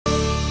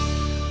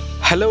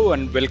Hello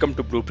and welcome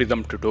to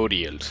BluePrism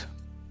Tutorials.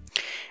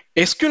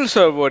 SQL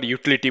Server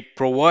utility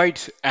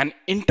provides an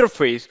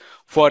interface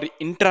for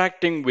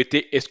interacting with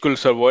the SQL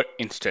Server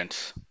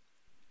instance.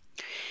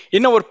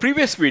 In our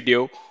previous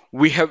video,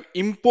 we have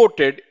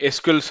imported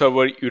SQL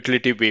Server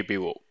utility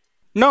VBO.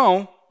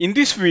 Now, in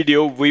this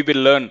video, we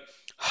will learn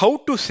how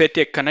to set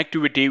a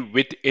connectivity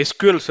with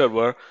SQL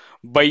Server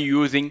by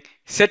using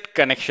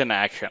setConnection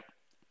action.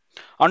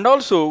 And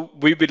also,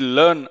 we will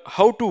learn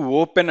how to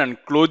open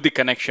and close the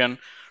connection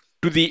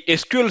to the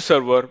SQL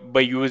Server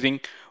by using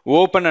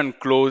open and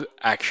close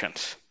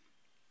actions.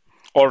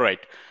 Alright,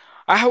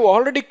 I have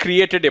already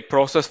created a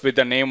process with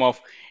the name of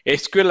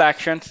SQL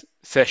Actions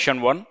Session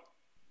 1.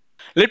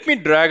 Let me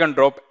drag and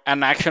drop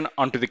an action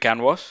onto the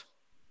canvas.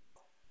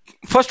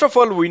 First of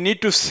all, we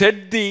need to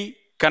set the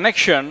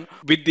connection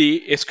with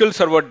the SQL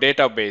Server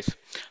database.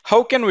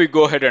 How can we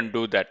go ahead and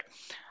do that?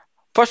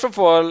 First of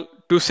all,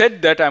 to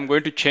set that, I'm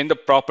going to change the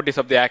properties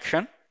of the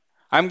action.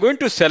 I'm going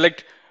to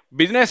select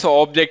business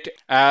object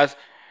as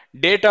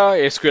data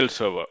SQL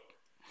Server.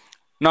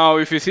 Now,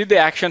 if you see the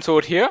actions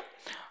over here,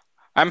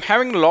 I'm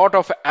having a lot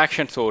of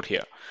actions over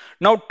here.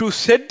 Now, to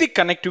set the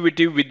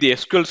connectivity with the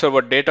SQL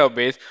Server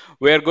database,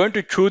 we are going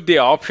to choose the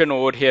option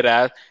over here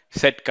as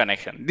set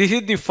connection. This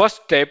is the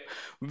first step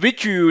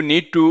which you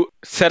need to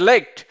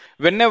select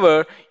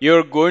whenever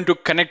you're going to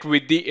connect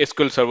with the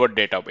SQL Server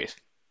database.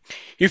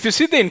 If you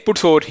see the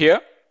inputs over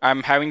here,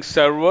 I'm having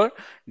server,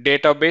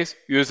 database,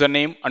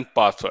 username, and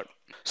password.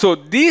 So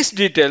these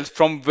details,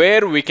 from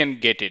where we can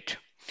get it?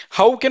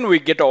 How can we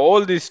get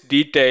all these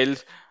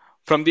details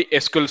from the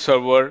SQL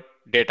Server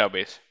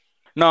database?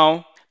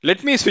 Now,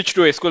 let me switch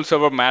to SQL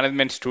Server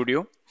Management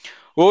Studio.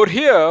 Over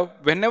here,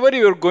 whenever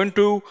you're going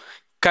to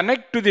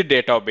connect to the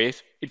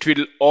database, it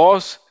will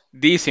ask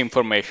these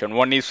information.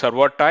 One is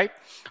server type,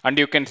 and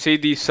you can see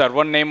the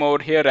server name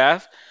over here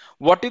as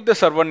what is the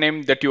server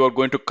name that you are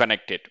going to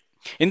connect it.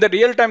 In the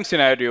real-time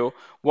scenario,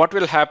 what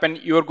will happen?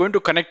 You are going to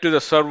connect to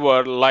the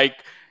server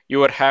like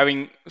you are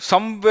having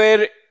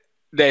somewhere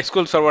the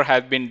SQL Server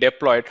has been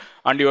deployed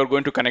and you are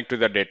going to connect to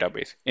the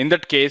database. In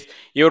that case,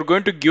 you are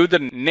going to give the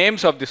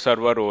names of the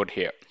server over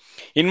here.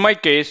 In my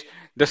case,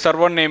 the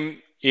server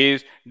name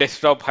is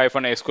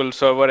desktop-SQL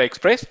Server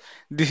Express.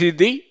 This is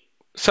the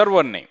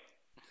server name.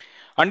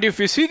 And if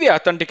you see the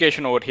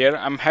authentication over here,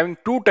 I'm having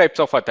two types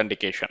of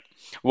authentication.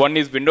 One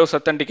is Windows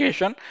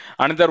authentication,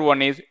 another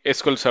one is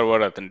SQL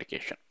Server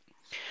authentication.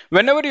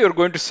 Whenever you're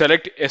going to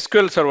select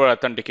SQL Server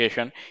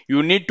authentication,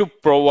 you need to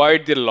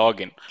provide the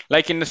login.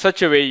 Like in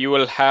such a way, you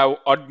will have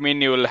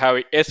admin, you will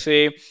have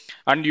SA,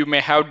 and you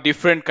may have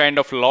different kind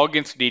of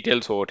logins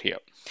details over here.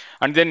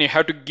 And then you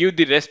have to give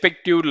the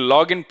respective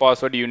login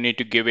password you need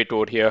to give it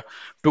over here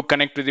to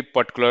connect to the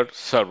particular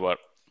server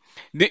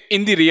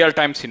in the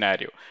real-time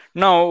scenario.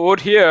 Now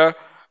over here,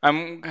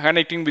 I'm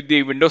connecting with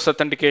the Windows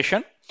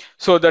authentication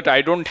so that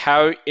I don't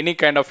have any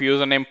kind of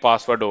username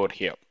password over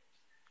here.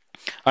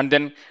 And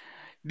then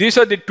these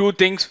are the two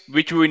things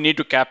which we need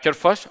to capture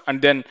first,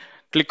 and then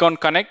click on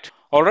connect.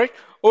 All right.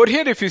 Over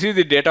here, if you see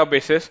the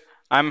databases,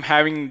 I'm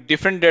having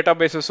different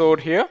databases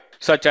over here,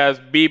 such as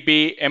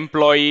BP,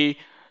 employee,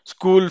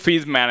 school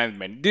fees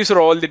management. These are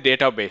all the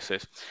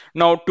databases.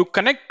 Now, to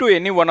connect to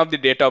any one of the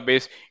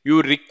database,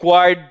 you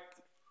require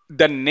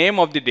the name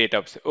of the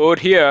database. Over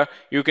here,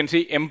 you can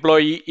see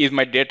employee is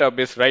my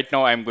database. Right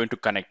now, I'm going to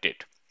connect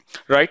it.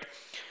 Right.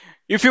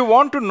 If you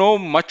want to know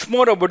much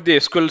more about the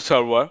SQL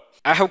Server,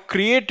 I have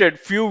created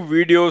few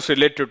videos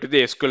related to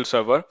the SQL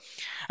Server.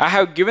 I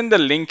have given the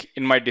link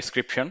in my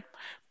description.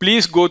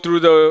 Please go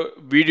through the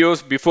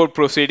videos before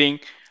proceeding,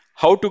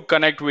 how to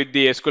connect with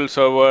the SQL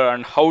Server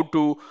and how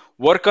to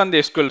work on the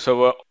SQL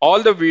Server.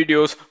 All the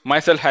videos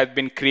myself has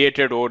been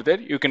created over there.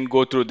 You can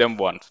go through them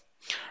once.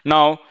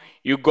 Now,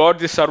 you got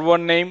the server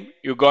name,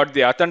 you got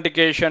the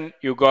authentication,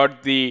 you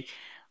got the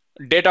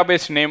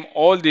database name,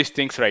 all these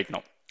things right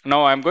now.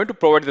 Now, I'm going to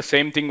provide the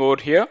same thing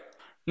over here.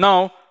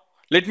 Now,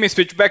 let me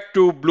switch back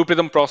to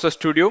BluePrism Process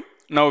Studio.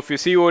 Now, if you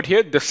see over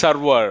here, the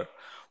server,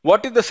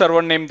 what is the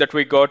server name that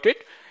we got it?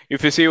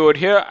 If you see over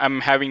here,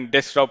 I'm having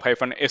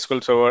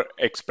desktop-SQL Server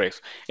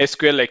Express.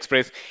 SQL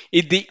Express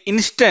is the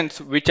instance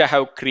which I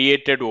have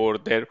created over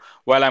there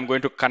while I'm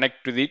going to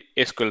connect to the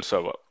SQL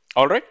Server.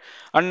 All right.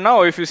 And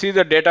now, if you see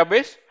the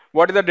database,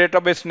 what is the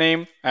database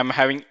name? I'm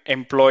having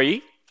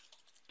employee.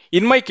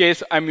 In my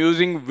case, I'm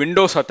using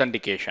Windows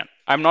authentication.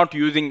 I'm not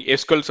using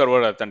SQL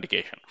Server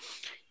authentication.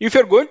 If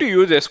you're going to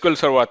use SQL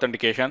Server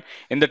authentication,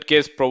 in that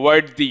case,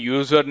 provide the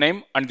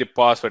username and the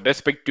password,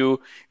 respective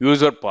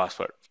user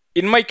password.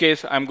 In my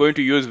case, I'm going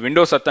to use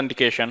Windows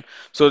authentication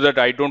so that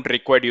I don't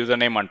require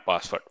username and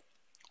password.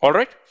 All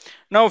right.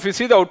 Now, if you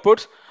see the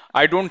outputs,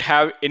 I don't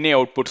have any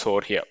outputs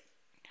over here.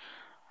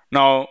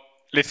 Now,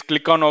 let's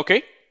click on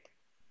OK.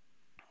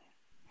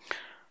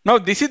 Now,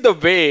 this is the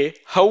way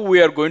how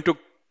we are going to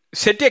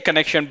set a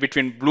connection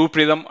between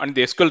BluePrism and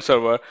the SQL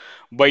Server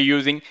by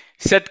using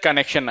set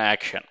connection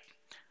action.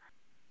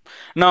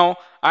 Now,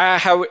 I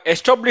have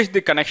established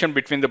the connection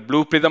between the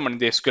BluePrism and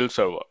the SQL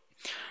Server.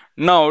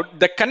 Now,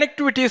 the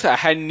connectivities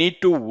I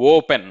need to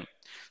open.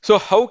 So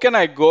how can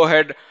I go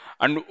ahead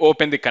and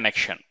open the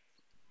connection?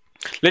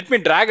 Let me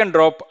drag and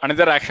drop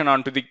another action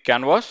onto the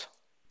canvas.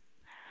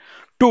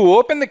 To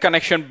open the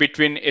connection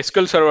between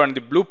SQL Server and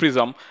the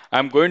BluePrism,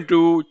 I'm going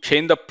to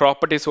change the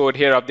properties over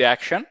here of the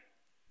action.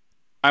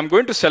 I'm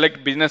going to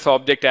select business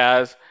object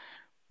as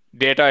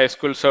data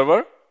SQL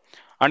Server.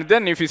 And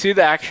then if you see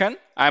the action,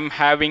 I'm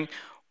having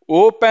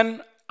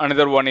open,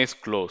 another one is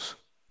close.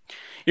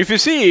 If you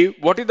see,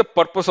 what is the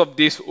purpose of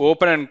these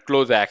open and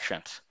close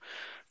actions?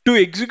 To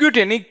execute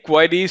any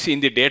queries in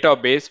the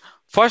database,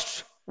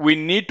 first we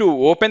need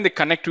to open the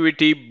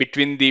connectivity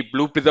between the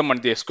BluePrism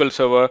and the SQL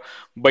Server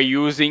by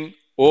using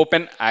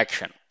open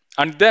action.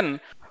 And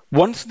then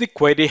once the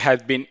query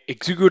has been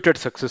executed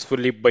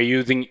successfully by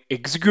using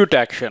execute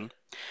action,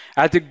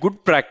 as a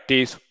good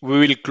practice, we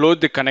will close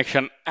the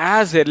connection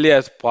as early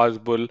as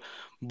possible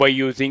by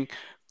using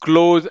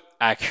close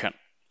action.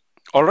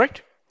 All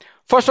right.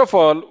 First of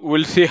all,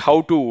 we'll see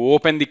how to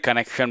open the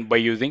connection by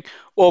using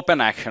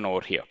open action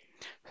over here.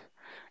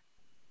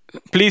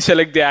 Please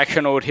select the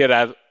action over here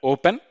as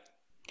open.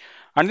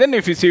 And then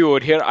if you see over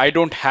here, I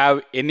don't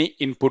have any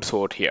inputs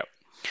over here.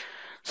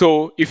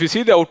 So if you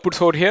see the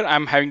outputs over here,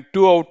 I'm having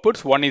two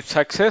outputs. One is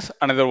success,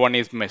 another one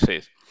is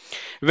message.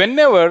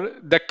 Whenever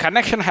the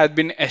connection has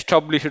been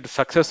established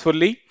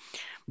successfully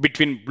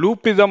between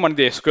BluePrism and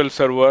the SQL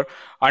Server,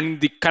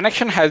 and the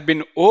connection has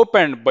been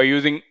opened by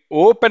using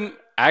open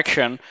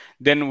action,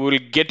 then we'll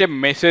get a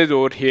message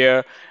over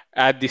here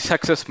as the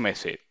success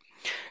message.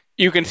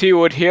 You can see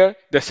over here,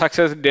 the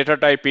success data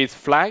type is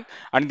flag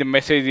and the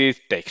message is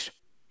text.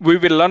 We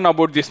will learn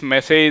about this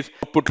message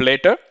output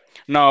later.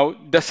 Now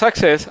the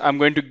success, I'm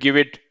going to give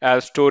it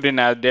as stored in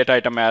as data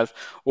item as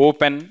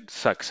open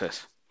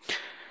success.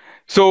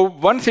 So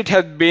once it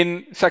has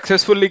been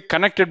successfully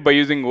connected by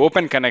using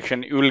open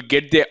connection, you will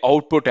get the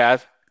output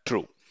as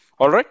true.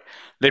 All right,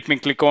 let me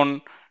click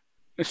on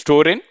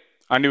store in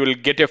and you will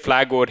get a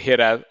flag over here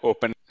as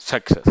open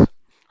success.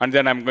 And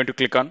then I'm going to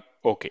click on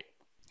OK.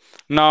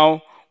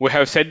 Now we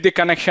have set the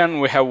connection,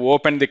 we have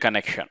opened the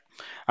connection.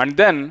 And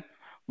then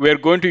we're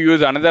going to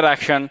use another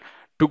action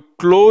to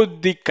close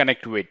the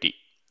connectivity.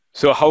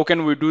 So how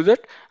can we do that?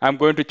 I'm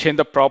going to change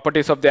the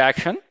properties of the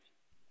action.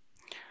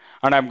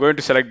 And I'm going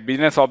to select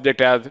business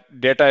object as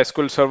data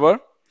SQL Server.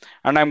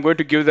 And I'm going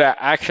to give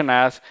the action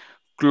as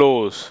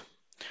close.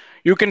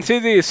 You can see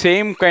the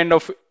same kind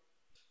of,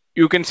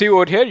 you can see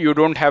over here, you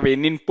don't have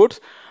any inputs.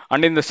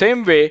 And in the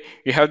same way,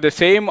 you have the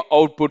same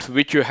outputs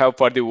which you have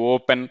for the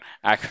open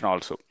action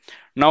also.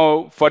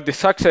 Now for the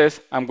success,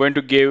 I'm going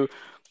to give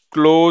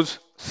close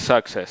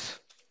success.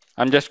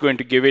 I'm just going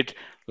to give it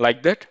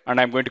like that. And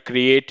I'm going to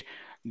create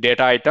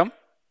data item.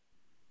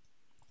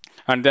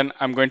 And then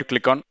I'm going to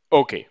click on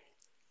OK.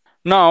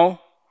 Now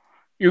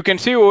you can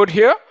see over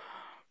here,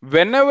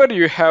 whenever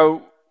you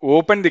have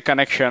opened the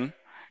connection,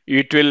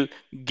 it will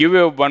give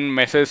you one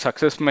message,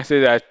 success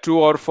message as true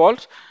or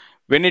false.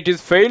 When it is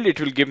failed, it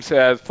will give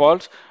as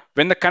false.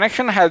 When the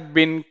connection has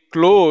been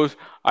closed,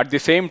 at the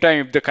same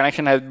time, if the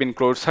connection has been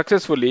closed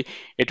successfully,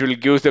 it will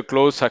give the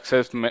closed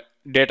success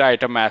data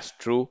item as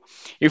true.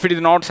 If it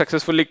is not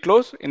successfully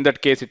closed, in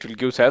that case, it will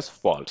give as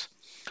false.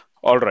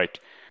 All right.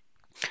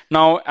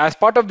 Now, as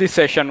part of this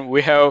session,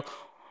 we have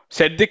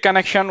set the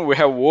connection, we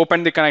have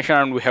opened the connection,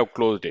 and we have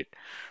closed it.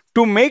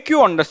 To make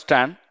you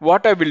understand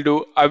what I will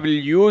do, I will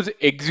use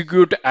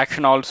execute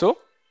action also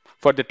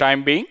for the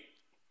time being.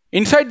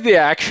 Inside the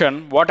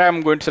action, what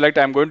I'm going to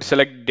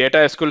select data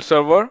SQL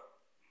Server,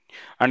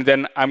 and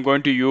then I'm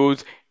going to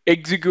use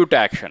execute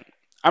action.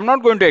 I'm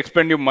not going to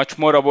explain you much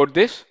more about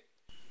this.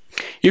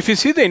 If you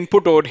see the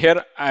input over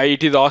here,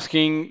 it is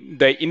asking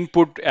the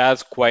input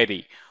as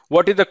query.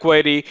 What is the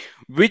query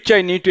which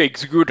I need to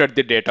execute at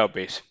the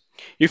database?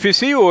 If you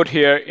see over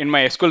here in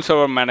my SQL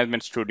Server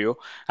Management Studio,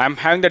 I'm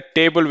having the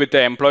table with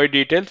the employee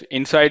details.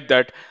 Inside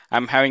that,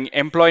 I'm having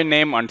employee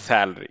name and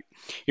salary.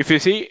 If you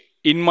see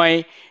in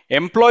my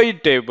employee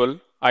table,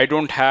 I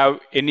don't have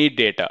any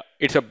data.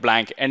 It's a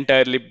blank,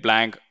 entirely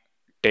blank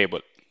table,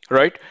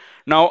 right?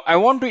 Now I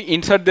want to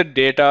insert the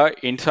data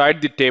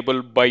inside the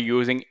table by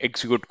using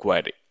execute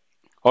query.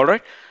 All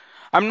right.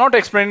 I'm not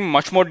explaining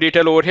much more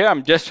detail over here.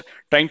 I'm just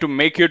trying to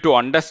make you to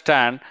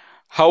understand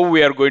how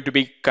we are going to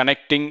be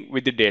connecting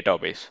with the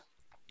database.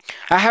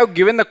 I have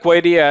given the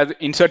query as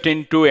insert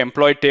into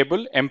employee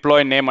table,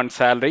 employee name and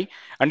salary.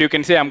 And you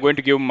can say I'm going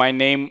to give my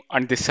name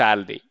and the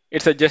salary.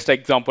 It's a just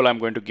example. I'm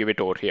going to give it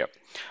over here.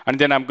 And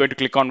then I'm going to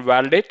click on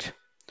validate.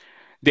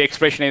 The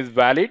expression is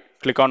valid.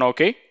 Click on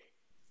OK.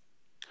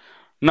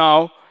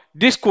 Now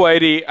this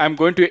query I'm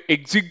going to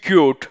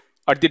execute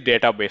at the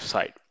database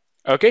side.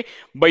 Okay,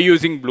 by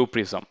using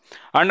BluePrism.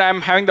 And I'm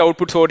having the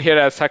outputs over here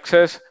as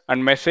success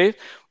and message,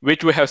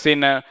 which we have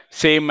seen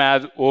same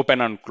as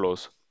open and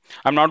close.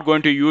 I'm not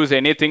going to use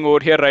anything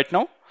over here right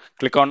now.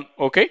 Click on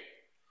OK.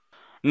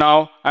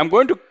 Now I'm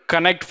going to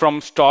connect from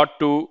start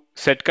to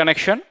set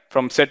connection,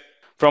 from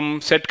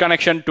set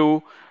connection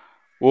to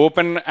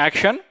open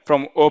action,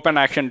 from open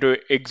action to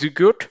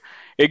execute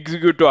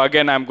to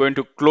again I'm going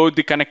to close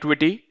the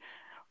connectivity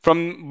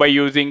by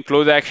using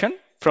close action,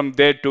 from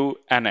there to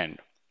an end.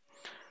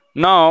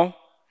 Now,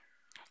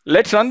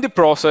 let's run the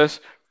process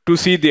to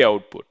see the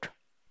output.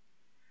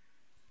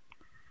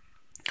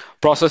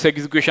 Process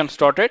execution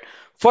started.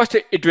 First,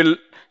 it will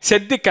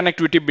set the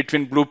connectivity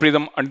between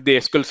BluePrism and the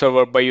SQL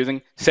server by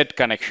using set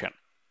connection.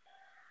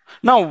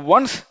 Now,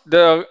 once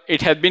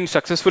it has been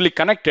successfully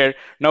connected,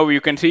 now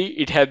you can see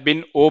it has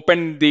been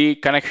opened the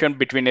connection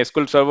between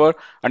SQL server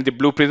and the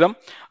BluePrism,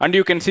 and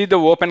you can see the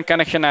open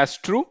connection as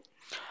true.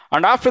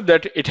 And after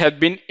that, it has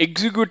been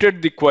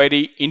executed the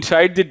query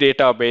inside the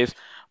database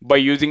by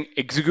using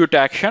execute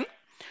action,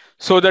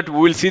 so that we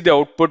will see the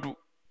output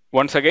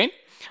once again.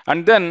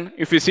 And then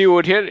if you see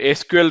over here,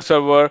 SQL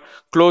server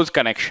close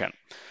connection.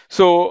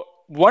 So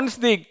once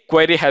the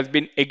query has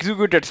been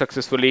executed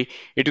successfully,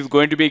 it is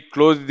going to be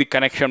close the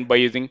connection by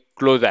using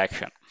close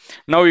action.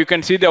 Now you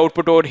can see the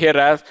output over here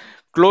as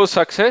close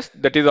success.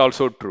 That is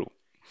also true.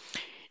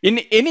 In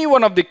any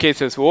one of the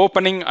cases,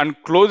 opening and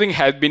closing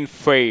has been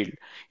failed.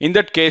 In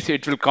that case,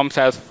 it will come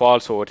as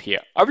false over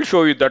here. I will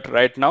show you that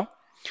right now.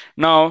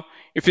 Now,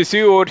 if you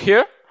see over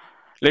here,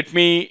 let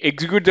me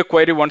execute the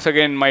query once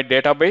again in my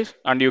database,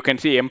 and you can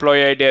see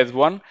employee ID as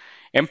 1,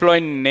 employee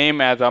name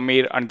as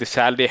Amir, and the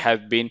salary has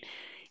been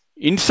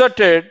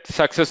inserted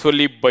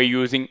successfully by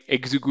using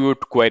execute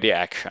query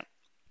action.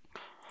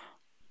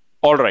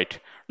 All right.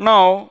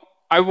 Now,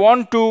 I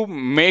want to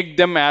make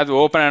them as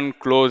open and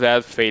close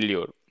as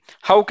failure.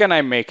 How can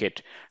I make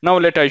it? Now,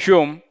 let's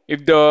assume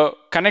if the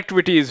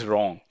connectivity is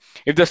wrong.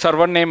 If the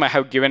server name I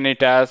have given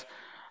it as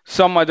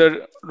some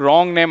other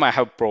wrong name I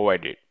have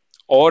provided.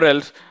 Or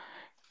else,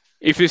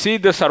 if you see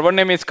the server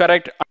name is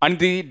correct and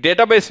the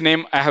database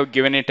name I have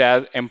given it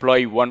as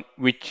employee1,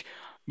 which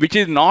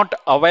is not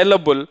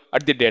available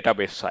at the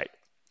database side.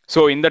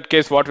 So in that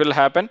case, what will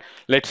happen?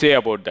 Let's say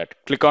about that.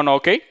 Click on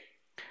OK.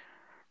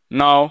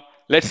 Now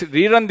let's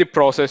rerun the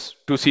process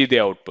to see the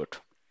output.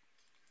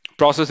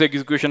 Process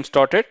execution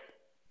started.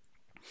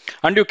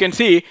 And you can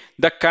see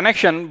the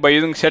connection by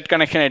using set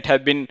connection, it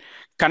has been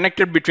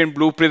connected between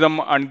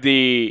BluePrism and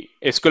the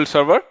SQL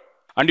server.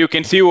 And you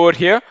can see over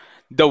here,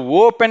 the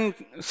open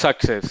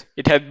success,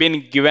 it has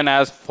been given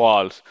as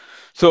false.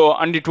 So,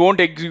 and it won't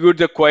execute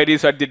the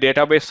queries at the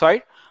database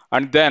side.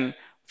 And then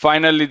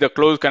finally the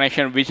close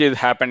connection, which is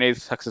happened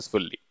is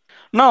successfully.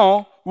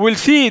 Now we'll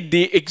see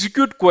the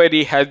execute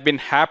query has been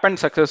happened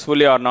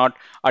successfully or not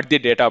at the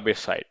database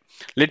side.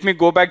 Let me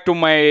go back to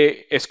my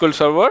SQL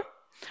server.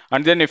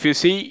 And then if you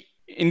see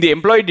in the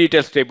employee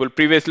details table,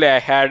 previously I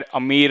had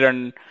Amir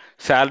and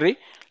salary.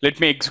 Let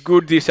me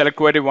execute the select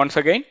query once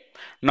again.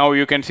 Now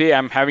you can see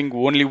I'm having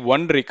only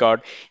one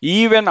record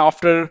even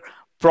after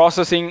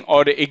processing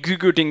or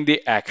executing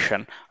the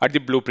action at the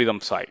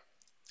BluePrism side,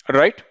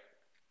 right?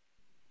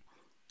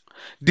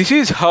 This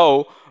is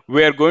how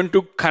we are going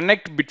to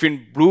connect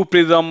between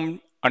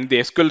BluePrism and the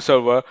SQL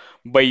server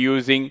by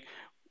using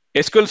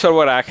SQL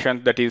server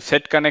action, that is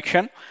set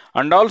connection,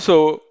 and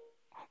also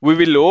we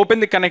will open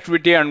the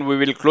connectivity and we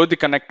will close the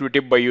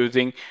connectivity by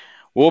using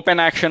open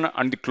action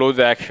and the close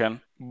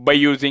action by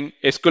using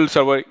SQL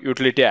server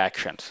utility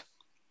actions.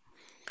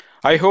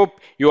 I hope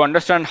you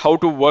understand how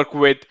to work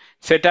with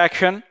set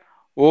action,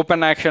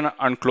 open action,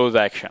 and close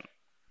action.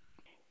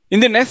 In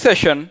the next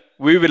session,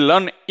 we will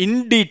learn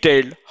in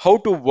detail how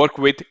to work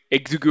with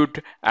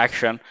execute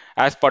action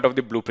as part of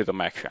the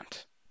BluePrism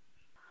actions.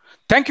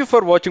 Thank you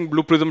for watching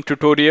BluePrism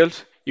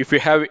tutorials. If you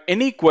have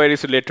any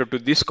queries related to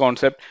this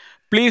concept,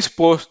 please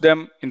post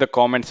them in the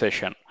comment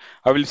section.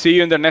 I will see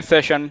you in the next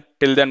session.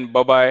 Till then,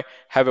 bye-bye.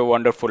 Have a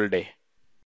wonderful day.